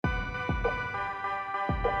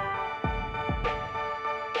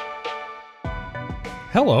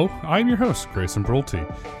Hello, I'm your host, Grayson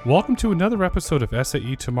Brulte. Welcome to another episode of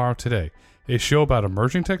SAE Tomorrow Today, a show about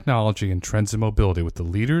emerging technology and trends in mobility with the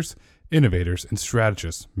leaders, innovators, and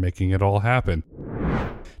strategists making it all happen.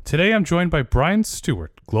 Today I'm joined by Brian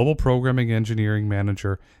Stewart, Global Programming Engineering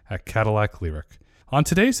Manager at Cadillac Lyriq. On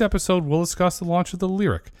today's episode, we'll discuss the launch of the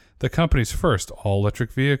Lyriq, the company's first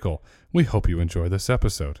all-electric vehicle. We hope you enjoy this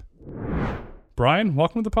episode. Brian,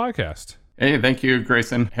 welcome to the podcast. Hey, thank you,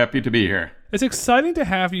 Grayson. Happy to be here. It's exciting to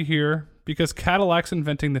have you here because Cadillac's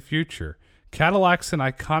inventing the future. Cadillac's an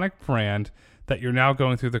iconic brand that you're now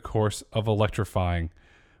going through the course of electrifying.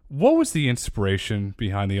 What was the inspiration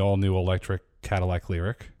behind the all-new electric Cadillac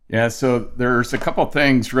Lyriq? Yeah, so there's a couple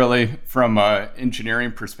things really from an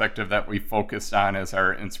engineering perspective that we focused on as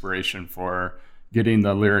our inspiration for getting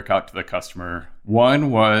the Lyriq out to the customer.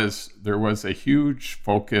 One was there was a huge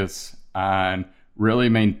focus on really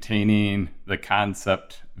maintaining the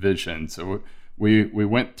concept vision. So we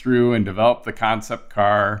went through and developed the concept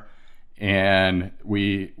car, and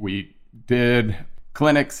we did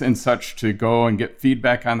clinics and such to go and get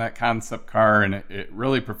feedback on that concept car, and it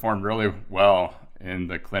really performed really well in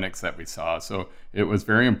the clinics that we saw. So it was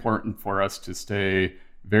very important for us to stay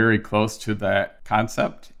very close to that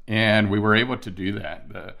concept, and we were able to do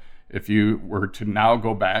that. If you were to now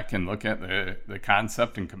go back and look at the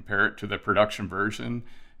concept and compare it to the production version,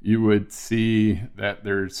 you would see that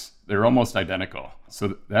they're almost identical.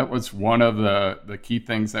 So that was one of the key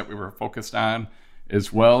things that we were focused on,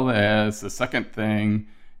 as well as the second thing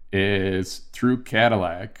is through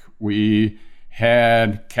Cadillac, we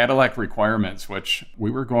had Cadillac requirements, which we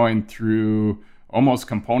were going through almost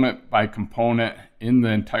component by component in the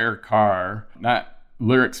entire car, not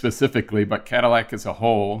Lyriq specifically, but Cadillac as a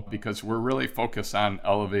whole, because we're really focused on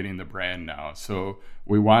elevating the brand now. So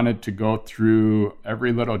we wanted to go through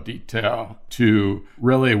every little detail to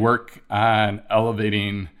really work on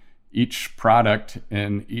elevating each product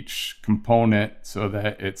and each component so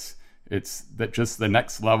that it's that just the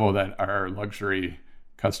next level that our luxury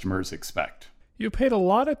customers expect. You paid a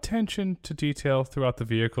lot of attention to detail throughout the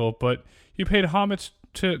vehicle, but you paid homage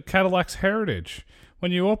to Cadillac's heritage.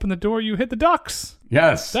 When you open the door, you hit the ducks.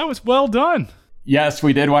 Yes. That was well done. Yes,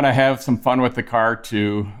 we did want to have some fun with the car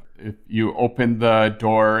too. If you open the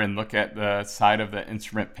door and look at the side of the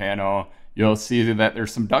instrument panel, you'll see that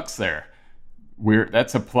there's some ducks there.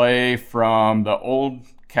 That's a play from the old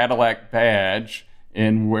Cadillac badge,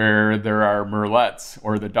 in where there are merlets,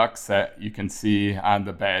 or the ducks that you can see on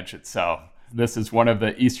the badge itself. This is one of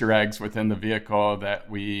the Easter eggs within the vehicle that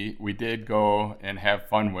we did go and have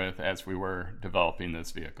fun with as we were developing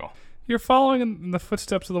this vehicle. You're following in the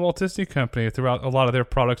footsteps of the Walt Disney Company throughout a lot of their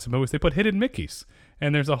products and movies. They put hidden Mickeys,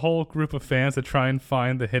 and there's a whole group of fans that try and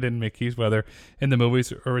find the hidden Mickeys, whether in the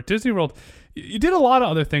movies or at Disney World. You did a lot of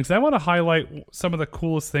other things, and I want to highlight some of the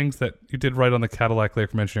coolest things that you did right on the Cadillac Lyriq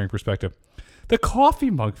from an engineering perspective. The coffee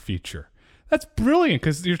mug feature. That's brilliant,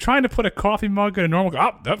 because you're trying to put a coffee mug in a normal...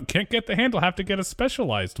 can't get the handle, have to get a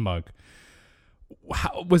specialized mug.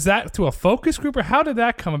 Was that through a focus group, or how did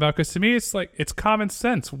that come about? Because to me, it's common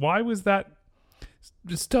sense. Why was that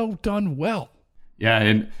just so done well? Yeah,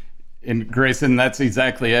 and Grayson, that's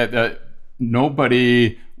exactly it.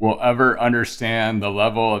 Nobody will ever understand the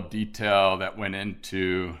level of detail that went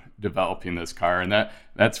into developing this car, and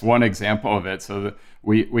that's one example of it. So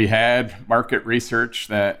we had market research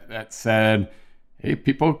that said, hey,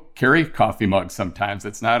 people carry coffee mugs sometimes.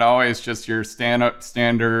 It's not always just your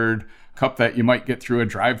standard cup that you might get through a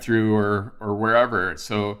drive-through or wherever.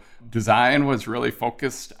 So design was really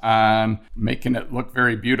focused on making it look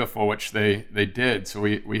very beautiful, which they did. So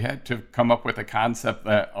we had to come up with a concept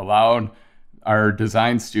that allowed our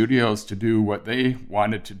design studios to do what they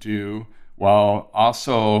wanted to do, while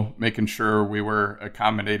also making sure we were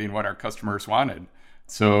accommodating what our customers wanted.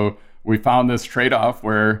 So we found this trade-off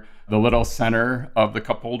where the little center of the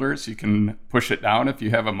cup holders, you can push it down if you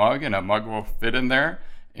have a mug, and a mug will fit in there.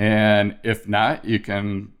 And if not, you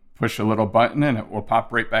can push a little button and it will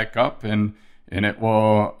pop right back up, and it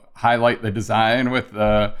will highlight the design with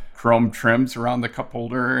the chrome trims around the cup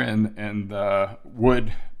holder and the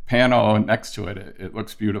wood panel next to it. It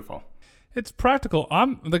looks beautiful. It's practical.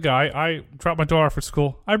 I'm the guy, I drop my daughter off at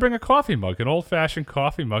school. I bring a coffee mug, an old-fashioned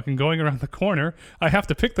coffee mug, and going around the corner, I have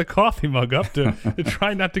to pick the coffee mug up to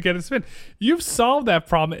try not to get it spin. You've solved that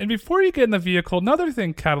problem. And before you get in the vehicle, another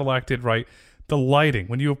thing Cadillac did right, the lighting.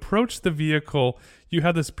 When you approach the vehicle, you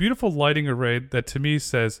have this beautiful lighting array that to me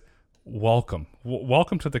says, welcome.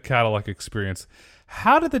 Welcome to the Cadillac experience.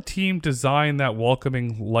 How did the team design that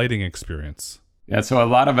welcoming lighting experience? Yeah, so a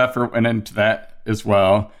lot of effort went into that as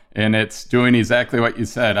well, and it's doing exactly what you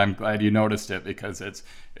said. I'm glad you noticed it because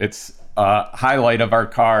it's a highlight of our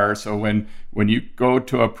car. So when you go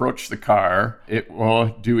to approach the car, it will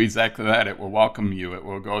do exactly that. It will welcome you. It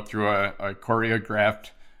will go through a choreographed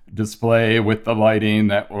display with the lighting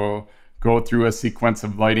that will go through a sequence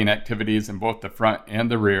of lighting activities in both the front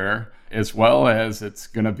and the rear, as well as it's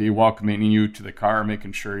going to be welcoming you to the car,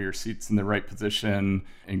 making sure your seat's in the right position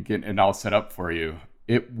and getting it all set up for you.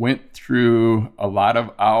 It went through a lot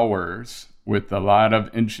of hours with a lot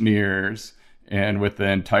of engineers and with the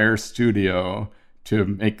entire studio to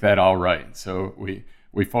make that all right. So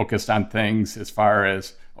we focused on things as far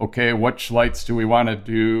as, okay, which lights do we want to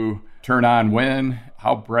do turn on when?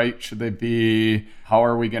 How bright should they be? How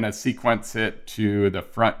are we going to sequence it to the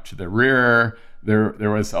front, to the rear? There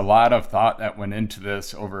was a lot of thought that went into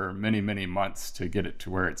this over many, many months to get it to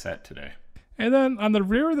where it's at today. And then on the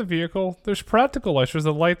rear of the vehicle, there's practical lights. There's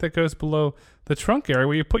a light that goes below the trunk area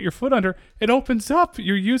where you put your foot under. It opens up.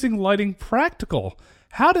 You're using lighting practical.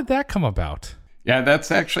 How did that come about? Yeah, that's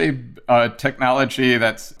actually a technology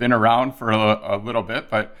that's been around for a little bit,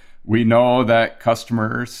 but we know that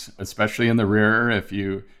customers, especially in the rear, if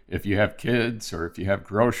you have kids or if you have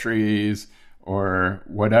groceries or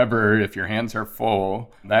whatever, if your hands are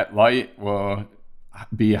full, that light will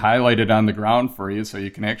be highlighted on the ground for you. So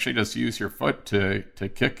you can actually just use your foot to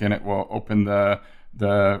kick and it will open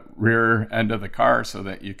the rear end of the car so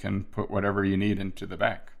that you can put whatever you need into the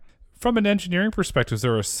back. From an engineering perspective, is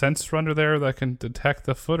there a sensor under there that can detect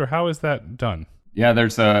the foot, or how is that done? Yeah,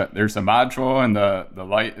 there's a module, and the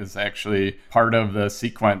light is actually part of the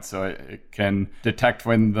sequence, so it can detect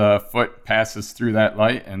when the foot passes through that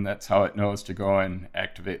light, and that's how it knows to go and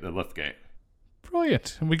activate the liftgate.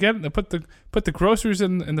 Brilliant. And we get it. Put the groceries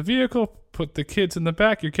in the vehicle, put the kids in the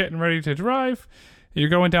back. You're getting ready to drive. You're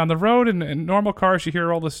going down the road, and in normal cars you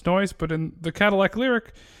hear all this noise, but in the Cadillac Lyriq,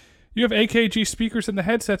 you have AKG speakers in the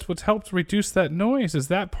headsets, which helps reduce that noise. Is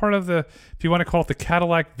that part of the, if you want to call it the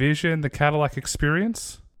Cadillac vision, the Cadillac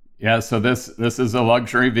experience? Yeah, so this is a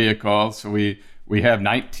luxury vehicle. So we have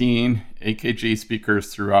 19 AKG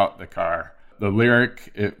speakers throughout the car. The Lyriq,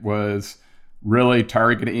 it was really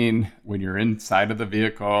targeting when you're inside of the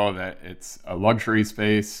vehicle that it's a luxury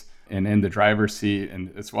space, and in the driver's seat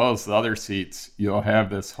and as well as the other seats, you'll have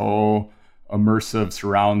this whole immersive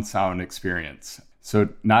surround sound experience. So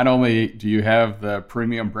not only do you have the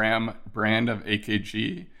premium brand of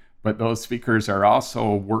AKG, but those speakers are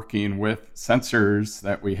also working with sensors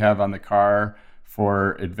that we have on the car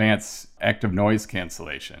for advanced active noise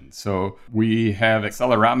cancellation. So we have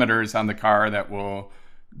accelerometers on the car that will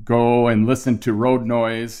go and listen to road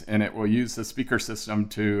noise, and it will use the speaker system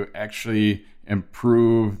to actually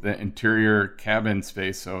improve the interior cabin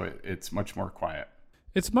space so it's much more quiet.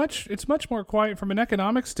 It's much more quiet from an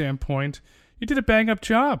economic standpoint. You did a bang-up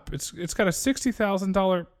job. It's got a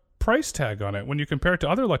 $60,000 price tag on it. When you compare it to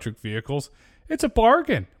other electric vehicles, it's a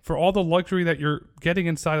bargain for all the luxury that you're getting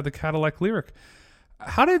inside of the Cadillac Lyriq.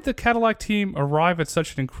 How did the Cadillac team arrive at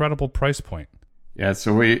such an incredible price point? Yeah,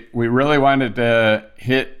 so we really wanted to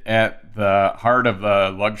hit at the heart of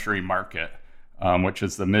the luxury market, which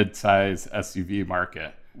is the mid-size SUV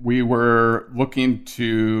market. We were looking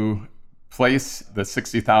to place the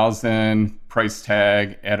 $60,000 price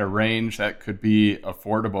tag at a range that could be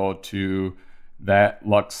affordable to that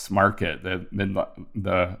luxe market,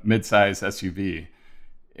 the mid-size SUV.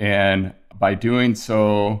 And by doing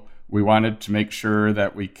so, we wanted to make sure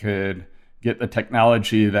that we could get the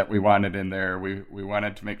technology that we wanted in there. We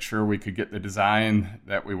wanted to make sure we could get the design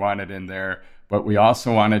that we wanted in there, but we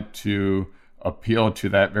also wanted to appeal to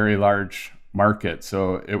that very large market.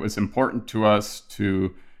 So it was important to us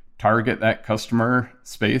to target that customer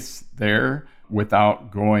space there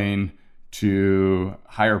without going to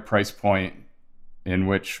higher price point in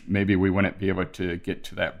which maybe we wouldn't be able to get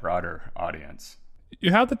to that broader audience.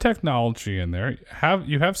 You have the technology in there.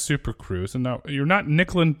 You have Super Cruise, and now you're not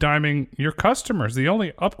nickel and diming your customers. The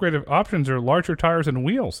only upgraded options are larger tires and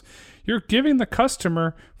wheels. You're giving the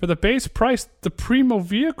customer, for the base price, the primo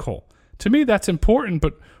vehicle. To me, that's important,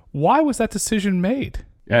 but why was that decision made?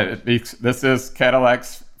 Yeah, this is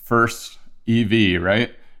Cadillac's first EV,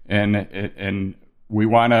 right? And we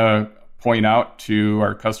want to point out to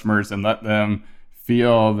our customers and let them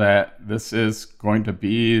feel that this is going to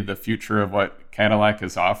be the future of what Cadillac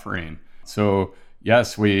is offering. So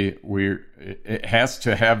yes, it has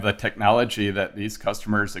to have the technology that these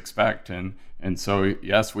customers expect, and so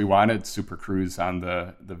yes, we wanted Super Cruise on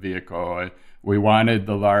the vehicle. We wanted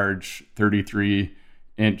the large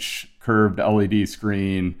 33-inch curved LED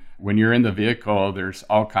screen. When you're in the vehicle, there's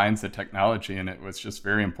all kinds of technology, and it was just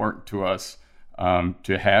very important to us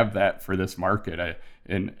to have that for this market.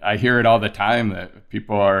 I hear it all the time that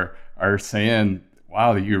people are saying,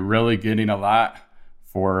 wow, you're really getting a lot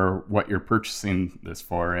for what you're purchasing this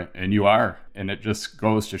for, and you are. And it just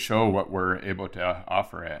goes to show what we're able to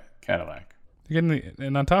offer at Cadillac. Again,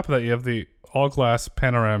 and on top of that, you have the all-glass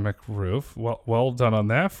panoramic roof. Well done on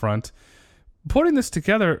that front. Putting this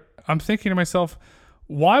together, I'm thinking to myself,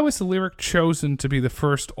 why was the Lyriq chosen to be the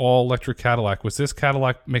first all-electric Cadillac? Was this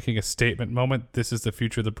Cadillac making a statement moment? This is the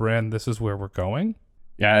future of the brand. This is where we're going?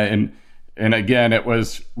 Yeah, and again, it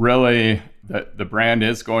was really, the brand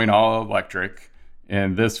is going all electric.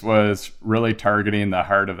 And this was really targeting the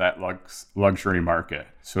heart of that luxury market.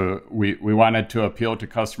 So we wanted to appeal to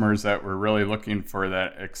customers that were really looking for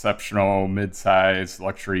that exceptional mid-size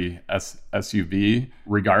luxury SUV,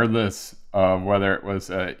 regardless of whether it was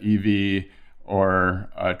an EV or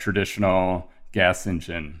a traditional gas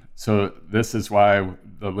engine. So this is why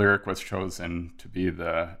the Lyriq was chosen to be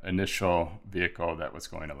the initial vehicle that was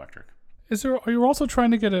going electric. Are you also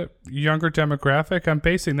trying to get a younger demographic? I'm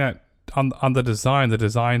basing that on the design. The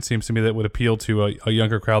design seems to me that would appeal to a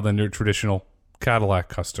younger crowd than your traditional Cadillac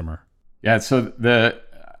customer. Yeah, so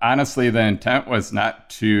honestly, the intent was not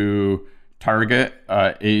to target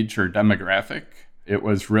age or demographic. It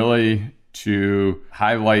was really to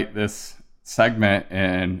highlight this segment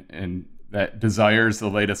and that desires the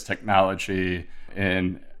latest technology,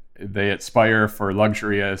 and they aspire for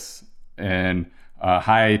luxurious and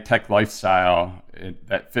high-tech lifestyle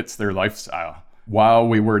that fits their lifestyle. While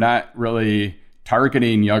we were not really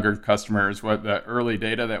targeting younger customers, what the early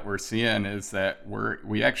data that we're seeing is that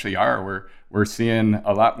we actually are. We're seeing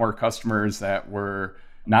a lot more customers that were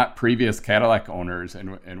not previous Cadillac owners,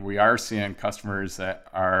 and we are seeing customers that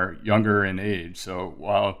are younger in age. So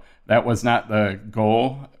while that was not the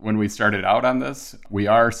goal when we started out on this, we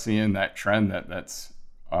are seeing that trend that's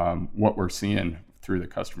what we're seeing through the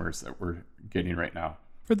customers that we're getting right now.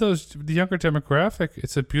 For the younger demographic,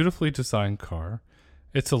 it's a beautifully designed car.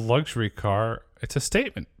 It's a luxury car. It's a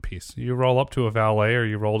statement piece. You roll up to a valet or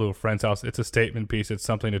you roll to a friend's house. It's a statement piece. It's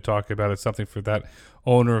something to talk about. It's something for that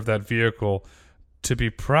owner of that vehicle to be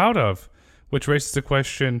proud of, which raises the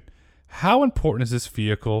question, how important is this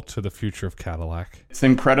vehicle to the future of Cadillac? It's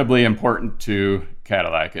incredibly important to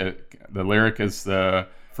Cadillac. The Lyriq is the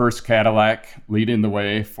first Cadillac leading the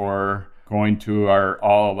way for going to our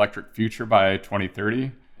all-electric future by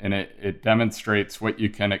 2030. And it demonstrates what you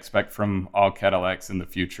can expect from all Cadillacs in the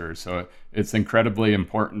future. So it's incredibly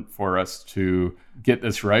important for us to get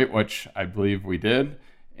this right, which I believe we did.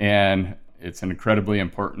 And it's incredibly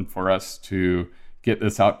important for us to get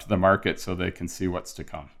this out to the market so they can see what's to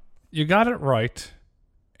come. You got it right.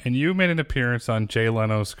 And you made an appearance on Jay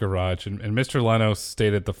Leno's Garage. And Mr. Leno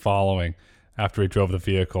stated the following after he drove the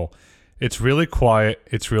vehicle. It's really quiet.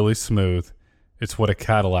 It's really smooth. It's what a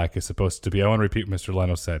Cadillac is supposed to be. I want to repeat what Mr.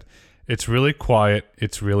 Leno said. It's really quiet.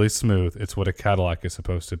 It's really smooth. It's what a Cadillac is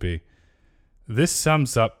supposed to be. This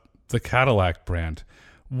sums up the Cadillac brand.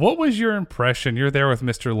 What was your impression? You're there with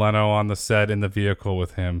Mr. Leno on the set in the vehicle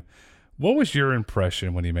with him. What was your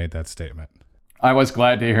impression when he made that statement? I was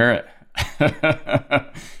glad to hear it.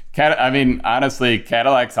 Honestly,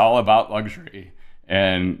 Cadillac's all about luxury,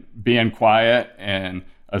 and being quiet and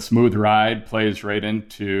a smooth ride plays right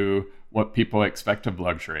into what people expect of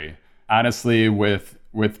luxury. Honestly, with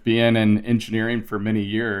being in engineering for many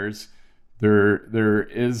years, there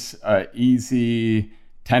is an easy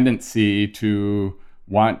tendency to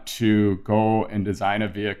want to go and design a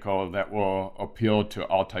vehicle that will appeal to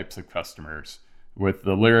all types of customers. With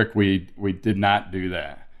the Lyriq, we did not do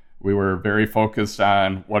that. We were very focused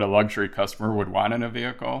on what a luxury customer would want in a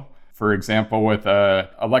vehicle. For example, with an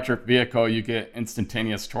electric vehicle, you get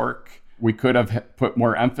instantaneous torque. We could have put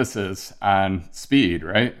more emphasis on speed,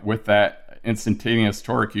 right? With that instantaneous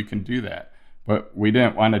torque, you can do that. But we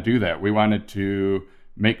didn't want to do that. We wanted to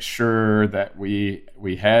make sure that we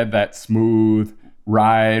had that smooth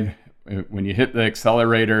ride. When you hit the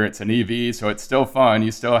accelerator, it's an EV, so it's still fun.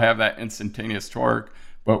 You still have that instantaneous torque,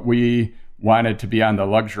 but we wanted to be on the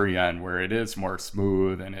luxury end where it is more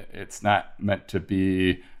smooth and it's not meant to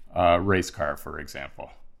be a race car, for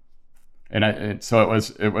example. So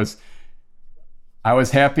it was. I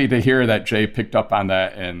was happy to hear that Jay picked up on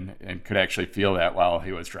that and could actually feel that while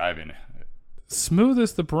he was driving. Smooth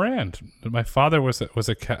is the brand. My father was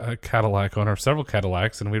a Cadillac owner of several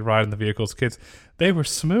Cadillacs, and we'd ride in the vehicles. Kids, they were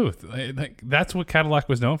smooth. That's what Cadillac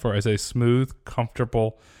was known for, as a smooth,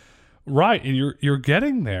 comfortable ride. And you're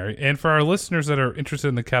getting there. And for our listeners that are interested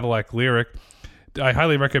in the Cadillac Lyriq, I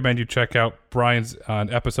highly recommend you check out Brian's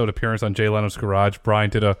episode appearance on Jay Leno's Garage. Brian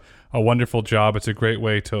did a wonderful job. It's a great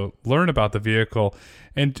way to learn about the vehicle.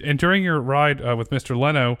 And during your ride with Mr.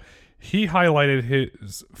 Leno, he highlighted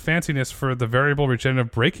his fanciness for the variable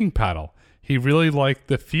regenerative braking paddle. He really liked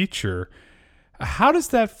the feature. How does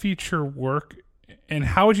that feature work? And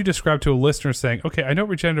how would you describe to a listener saying, okay, I know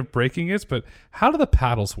what regenerative braking is, but how do the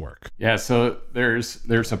paddles work? Yeah, so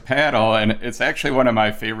there's a paddle, and it's actually one of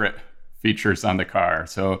my favorite features on the car.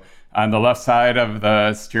 So on the left side of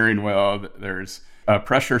the steering wheel, there's a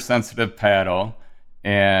pressure sensitive paddle.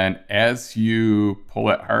 And as you pull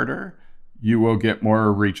it harder, you will get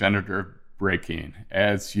more regenerative braking.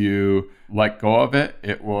 As you let go of it,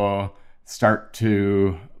 it will start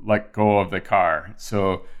to let go of the car.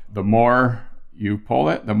 So the more you pull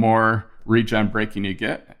it, the more regen braking you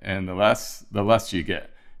get, and the less you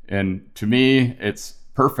get. And to me, it's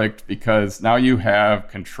perfect because now you have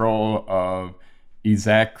control of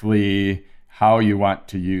exactly how you want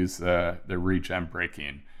to use the regen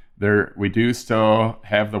braking. We do still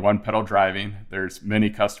have the one pedal driving. There's many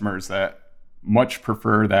customers that much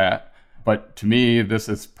prefer that. But to me, this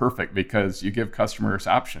is perfect because you give customers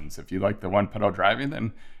options. If you like the one pedal driving,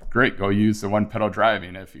 then great, go use the one pedal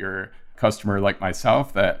driving. If you're a customer like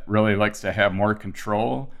myself that really likes to have more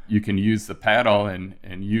control, you can use the paddle and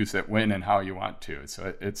use it when and how you want to.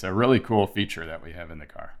 So it's a really cool feature that we have in the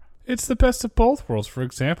car. It's the best of both worlds. For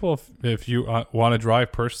example, if you want to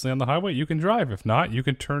drive personally on the highway, you can drive. If not, you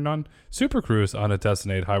can turn on Super Cruise on a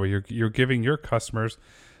designated highway. You're giving your customers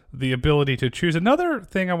the ability to choose. Another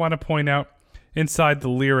thing I want to point out inside the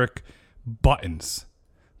Lyriq, buttons.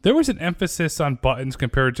 There was an emphasis on buttons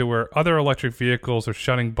compared to where other electric vehicles are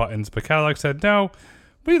shunning buttons, but Cadillac said, no,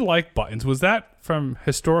 we like buttons. Was that from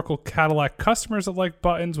historical Cadillac customers that like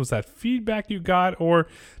buttons? Was that feedback you got? Or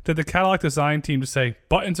did the Cadillac design team just say,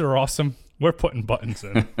 buttons are awesome, we're putting buttons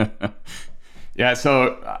in? Yeah,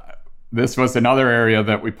 so this was another area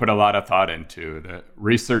that we put a lot of thought into. The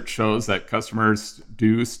research shows that customers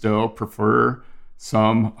do still prefer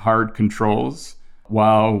some hard controls,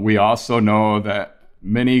 while we also know that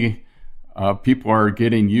many people are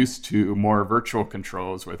getting used to more virtual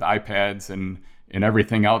controls with iPads and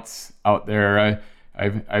everything else out there.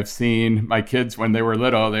 I've seen my kids when they were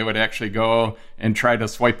little, they would actually go and try to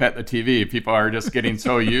swipe at the TV. People are just getting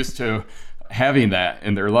so used to having that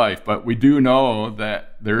in their life. But we do know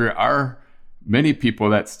that there are many people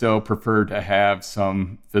that still prefer to have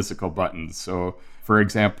some physical buttons. So for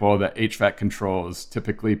example, the HVAC controls,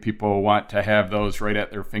 typically people want to have those right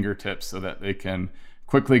at their fingertips so that they can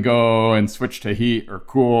quickly go and switch to heat or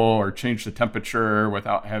cool or change the temperature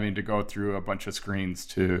without having to go through a bunch of screens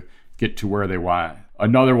to get to where they want.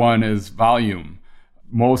 Another one is volume.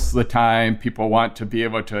 Most of the time, people want to be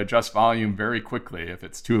able to adjust volume very quickly. If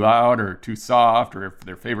it's too loud or too soft, or if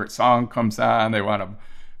their favorite song comes on, they want to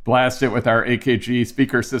blast it with our AKG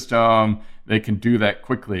speaker system, they can do that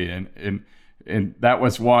quickly. And that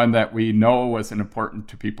was one that we know was important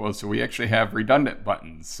to people. So we actually have redundant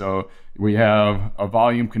buttons. So we have a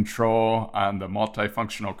volume control on the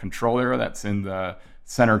multifunctional controller that's in the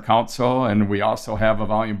center console. And we also have a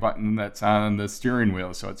volume button that's on the steering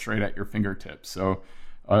wheel. So it's right at your fingertips. So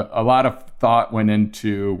a lot of thought went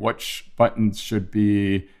into which buttons should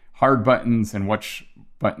be hard buttons and which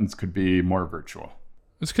buttons could be more virtual.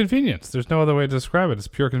 It's convenience. There's no other way to describe it. It's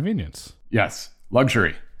pure convenience. Yes,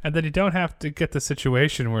 luxury. And then you don't have to get the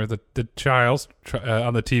situation where the child's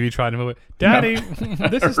on the TV trying to move it. Daddy,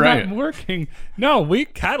 this is right. not working. No,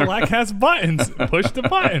 Cadillac has buttons. Push the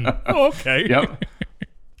button. Oh, okay. Yep.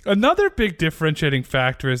 Another big differentiating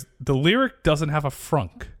factor is the Lyriq doesn't have a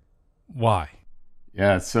frunk. Why?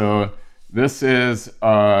 Yeah, so this is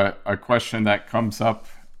a question that comes up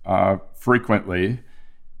frequently.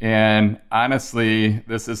 And honestly,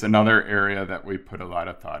 this is another area that we put a lot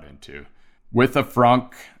of thought into. With a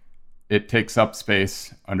frunk, it takes up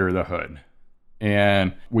space under the hood.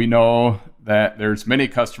 And we know that there's many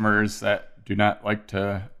customers that do not like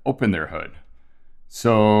to open their hood.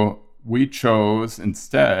 So we chose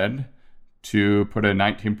instead to put a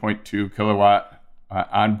 19.2 kilowatt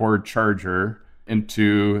onboard charger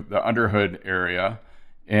into the underhood area.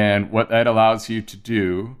 And what that allows you to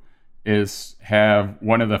do is have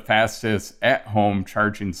one of the fastest at-home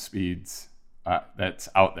charging speeds that's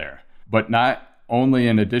out there. But not only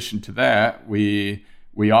in addition to that, we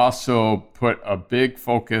also put a big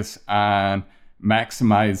focus on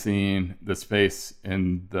maximizing the space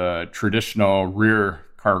in the traditional rear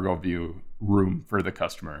cargo view room for the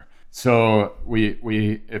customer. So we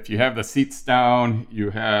if you have the seats down, you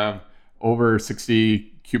have over 60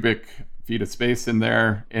 cubic feet of space in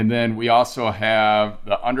there. And then we also have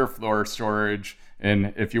the underfloor storage.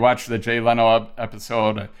 And if you watch the Jay Leno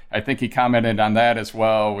episode, I think he commented on that as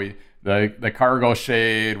well. The cargo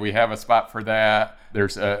shade, we have a spot for that.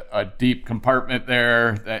 There's a deep compartment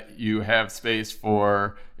there that you have space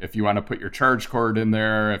for if you want to put your charge cord in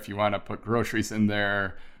there, if you want to put groceries in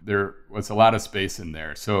there. There was a lot of space in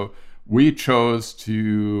there. So we chose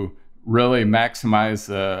to really maximize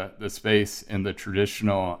the space in the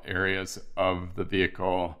traditional areas of the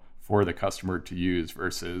vehicle for the customer to use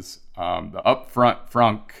versus the upfront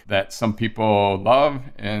frunk that some people love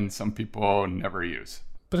and some people never use.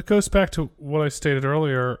 But it goes back to what I stated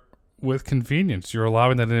earlier with convenience. You're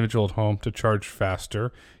allowing that individual at home to charge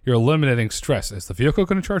faster. You're eliminating stress. Is the vehicle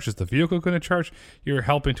going to charge? Is the vehicle going to charge? You're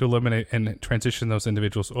helping to eliminate and transition those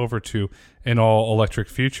individuals over to an all-electric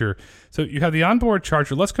future. So you have the onboard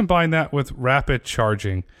charger. Let's combine that with rapid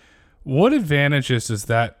charging. What advantages does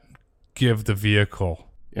that give the vehicle?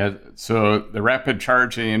 Yeah, so the rapid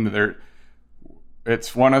charging,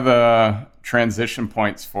 it's one of the transition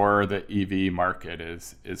points for the EV market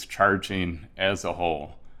is charging as a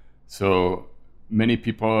whole. So many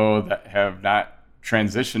people that have not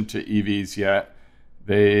transitioned to EVs yet,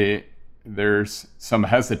 there's some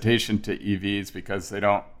hesitation to EVs because they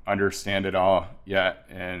don't understand it all yet,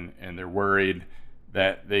 and they're worried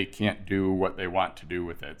that they can't do what they want to do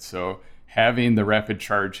with it. So having the rapid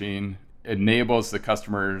charging enables the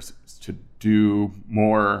customers to do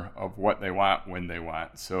more of what they want when they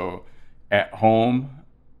want. So at home,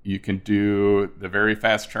 you can do the very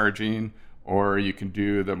fast charging, or you can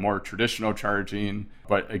do the more traditional charging.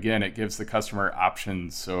 But again, it gives the customer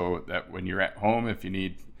options so that when you're at home, if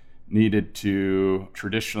you needed to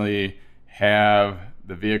traditionally have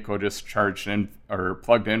the vehicle just charged in or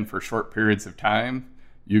plugged in for short periods of time,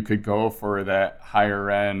 you could go for that higher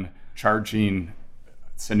end charging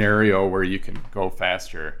scenario where you can go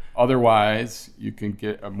faster. Otherwise, you can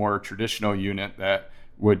get a more traditional unit that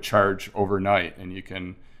would charge overnight,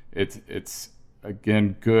 and it's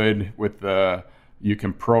again good with you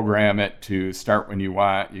can program it to start when you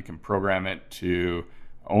want. You can program it to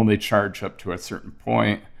only charge up to a certain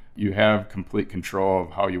point. You have complete control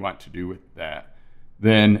of how you want to do with that.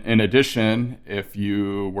 Then in addition, if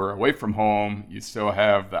you were away from home, you still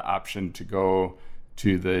have the option to go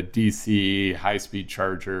to the DC high-speed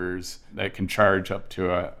chargers that can charge up to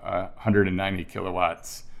 190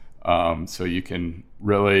 kilowatts. So you can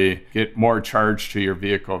really get more charge to your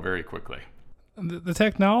vehicle very quickly. The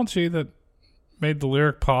technology that made the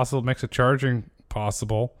Lyriq possible, makes the charging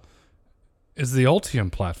possible, is the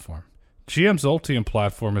Ultium platform. GM's Ultium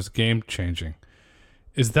platform is game-changing.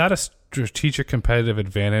 Is that a strategic competitive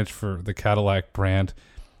advantage for the Cadillac brand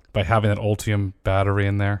by having that Ultium battery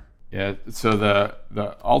in there? Yeah, so the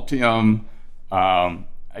Ultium,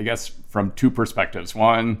 I guess from two perspectives.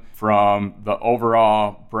 One, from the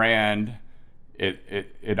overall brand,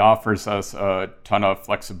 it offers us a ton of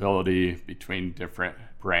flexibility between different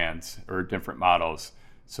brands or different models.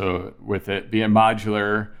 So with it being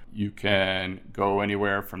modular, you can go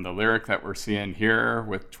anywhere from the Lyriq that we're seeing here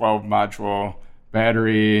with 12 module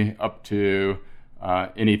battery up to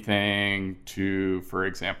anything to, for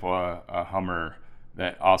example, a Hummer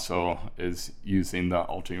that also is using the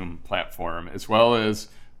Ultium platform, as well as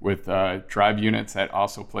with drive units that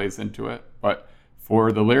also plays into it. But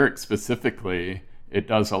for the Lyriq specifically, it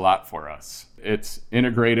does a lot for us. It's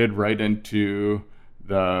integrated right into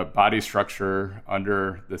the body structure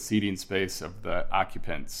under the seating space of the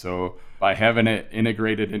occupants. So by having it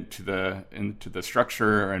integrated into the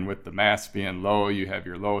structure, and with the mass being low, you have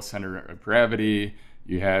your low center of gravity,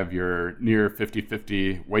 you have your near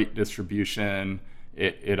 50-50 weight distribution.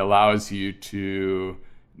 It allows you to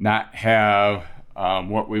not have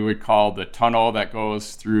what we would call the tunnel that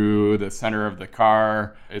goes through the center of the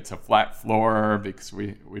car. It's a flat floor because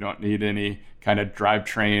we don't need any kind of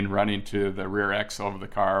drivetrain running to the rear axle of the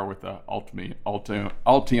car with the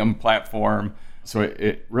Ultium platform. So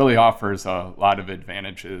it really offers a lot of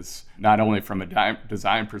advantages, not only from a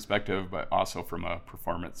design perspective, but also from a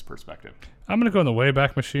performance perspective. I'm going to go in the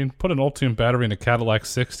Wayback Machine, put an Ultium battery in a Cadillac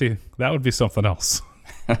 60. That would be something else.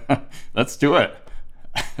 Let's do it.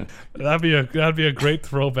 That'd be a great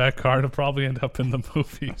throwback car to probably end up in the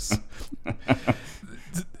movies.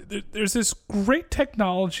 There's this great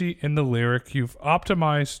technology in the Lyriq. You've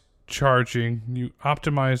optimized charging. You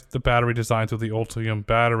optimized the battery design through the Ultium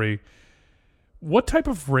battery. What type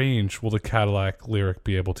of range will the Cadillac Lyriq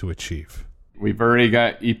be able to achieve? We've already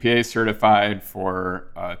got EPA certified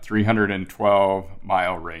for a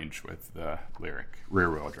 312-mile range with the Lyriq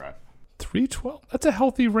rear-wheel drive. 312? That's a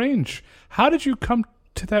healthy range. How did you come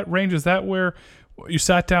to that range? Is that where You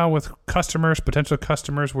sat down with customers, potential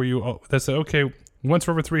customers, where they said, okay, once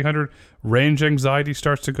we're over 300, range anxiety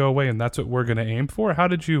starts to go away, and that's what we're going to aim for. How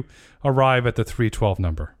did you arrive at the 312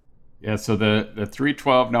 number? Yeah, so the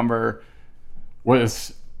 312 number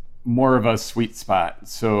was more of a sweet spot.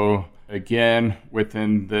 So again,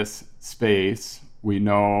 within this space, we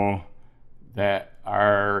know that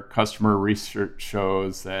our customer research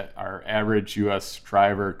shows that our average U.S.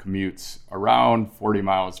 driver commutes around 40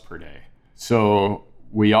 miles per day. So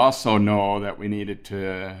we also know that we needed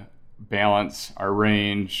to balance our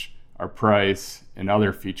range, our price, and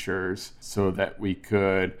other features so that we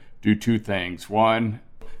could do two things. One,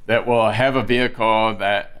 that we'll have a vehicle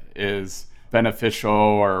that is beneficial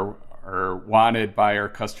or wanted by our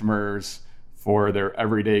customers for their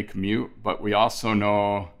everyday commute, but we also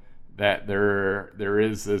know that there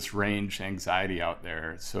is this range anxiety out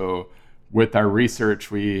there. So with our research,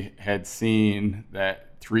 we had seen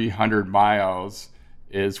that 300 miles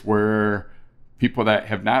is where people that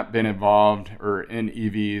have not been involved or in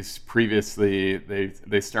EVs previously,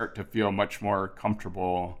 they start to feel much more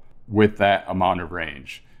comfortable with that amount of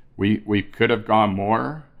range. We could have gone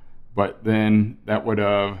more, but then that would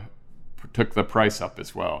have took the price up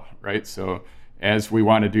as well, right? So as we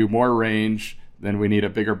want to do more range, then we need a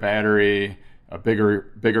bigger battery. A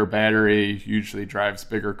bigger battery usually drives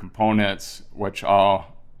bigger components, which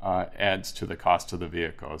all adds to the cost of the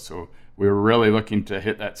vehicle. So we were really looking to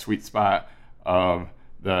hit that sweet spot of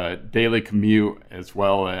the daily commute as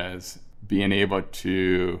well as being able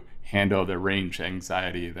to handle the range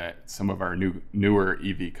anxiety that some of our newer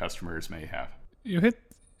EV customers may have.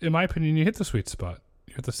 In my opinion, you hit the sweet spot.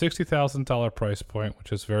 You're at the $60,000 price point,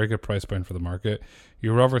 which is a very good price point for the market.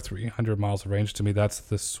 You're over 300 miles of range. To me, that's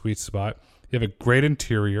the sweet spot. You have a great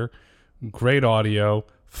interior, great audio,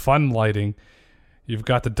 fun lighting. You've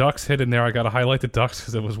got the ducks hidden there. I got to highlight the ducks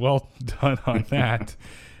because it was well done on that.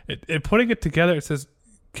 Putting it together, it says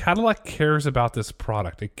Cadillac cares about this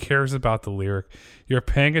product. It cares about the Lyriq. You're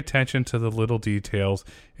paying attention to the little details,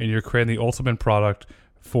 and you're creating the ultimate product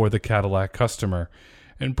for the Cadillac customer.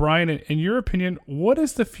 And Brian, in your opinion, what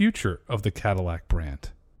is the future of the Cadillac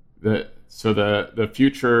brand? The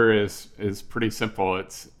future is pretty simple.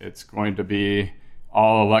 It's going to be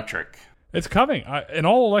all electric. It's coming. An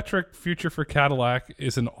all-electric future for Cadillac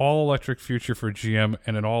is an all-electric future for GM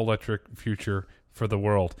and an all-electric future for the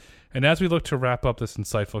world. And as we look to wrap up this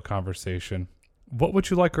insightful conversation, what would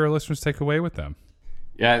you like our listeners to take away with them?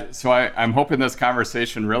 Yeah, so I'm hoping this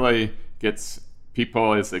conversation really gets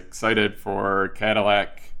people as excited for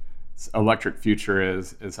Cadillac's electric future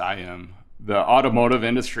as I am. The automotive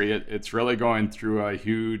industry, it's really going through a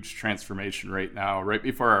huge transformation right now, right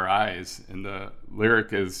before our eyes, and the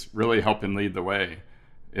Lyriq is really helping lead the way.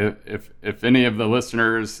 If any of the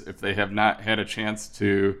listeners, if they have not had a chance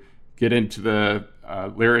to get into the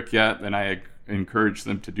Lyriq yet, then I encourage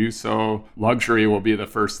them to do so. Luxury will be the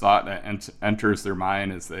first thought that enters their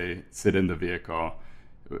mind as they sit in the vehicle.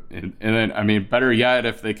 And then, I mean, better yet,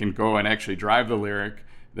 if they can go and actually drive the Lyriq,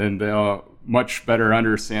 then they'll much better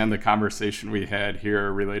understand the conversation we had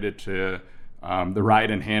here related to the ride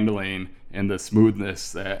and handling and the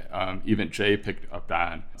smoothness that even Jay picked up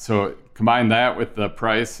on. So combine that with the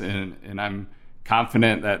price, and I'm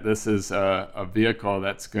confident that this is a vehicle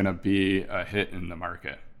that's going to be a hit in the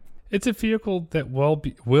market. It's a vehicle that will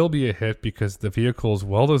be a hit because the vehicle is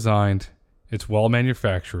well designed, it's well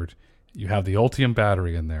manufactured. You have the Ultium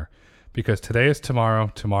battery in there because today is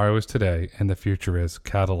tomorrow, tomorrow is today, and the future is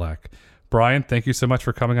Cadillac. Brian, thank you so much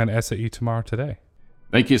for coming on SAE Tomorrow Today.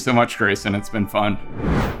 Thank you so much, Grayson. It's been fun.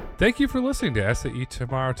 Thank you for listening to SAE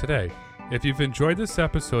Tomorrow Today. If you've enjoyed this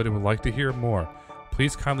episode and would like to hear more,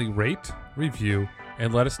 please kindly rate, review,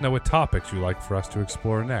 and let us know what topics you'd like for us to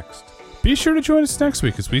explore next. Be sure to join us next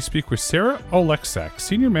week as we speak with Sarah Oleksak,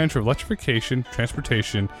 Senior Manager of Electrification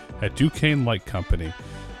Transportation at Duquesne Light Company.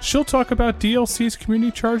 She'll talk about DLC's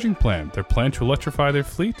community charging plan, their plan to electrify their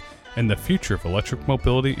fleet, and the future of electric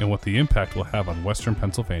mobility and what the impact will have on Western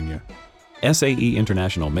Pennsylvania. SAE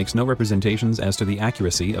International makes no representations as to the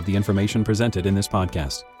accuracy of the information presented in this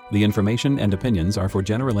podcast. The information and opinions are for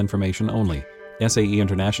general information only. SAE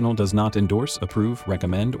International does not endorse, approve,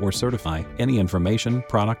 recommend, or certify any information,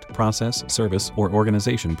 product, process, service, or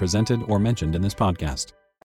organization presented or mentioned in this podcast.